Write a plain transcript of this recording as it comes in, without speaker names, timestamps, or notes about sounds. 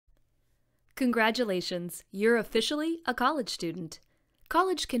Congratulations, you're officially a college student.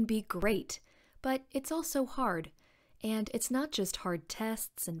 College can be great, but it's also hard. And it's not just hard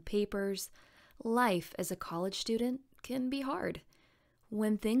tests and papers. Life as a college student can be hard.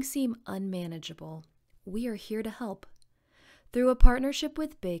 When things seem unmanageable, we are here to help. Through a partnership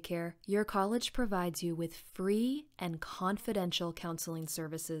with BayCare, your college provides you with free and confidential counseling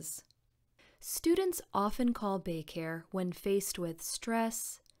services. Students often call BayCare when faced with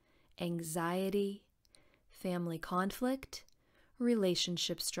stress, anxiety, family conflict,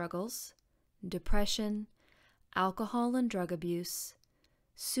 relationship struggles, depression, alcohol and drug abuse,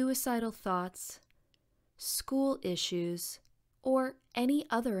 suicidal thoughts, school issues, or any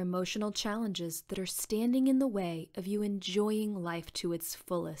other emotional challenges that are standing in the way of you enjoying life to its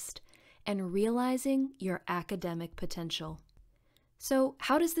fullest and realizing your academic potential. So,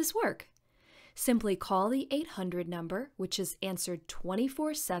 how does this work? Simply call the 800 number, which is answered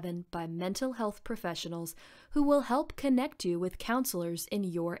 24/7 by mental health professionals who will help connect you with counselors in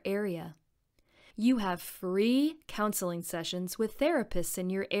your area. You have free counseling sessions with therapists in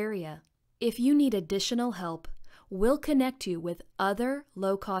your area. If you need additional help, we'll connect you with other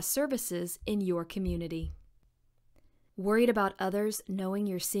low-cost services in your community. Worried about others knowing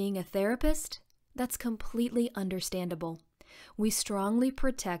you're seeing a therapist? That's completely understandable. We strongly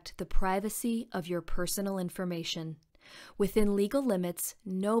protect the privacy of your personal information. Within legal limits,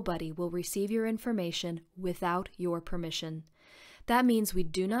 nobody will receive your information without your permission. That means we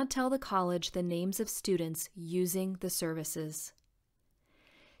do not tell the college the names of students using the services.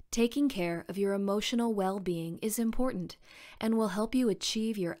 Taking care of your emotional well-being is important and will help you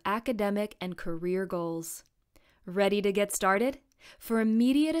achieve your academic and career goals. Ready to get started? For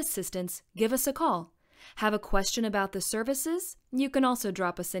immediate assistance, give us a call. Have a question about the services? You can also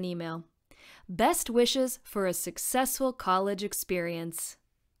drop us an email. Best wishes for a successful college experience.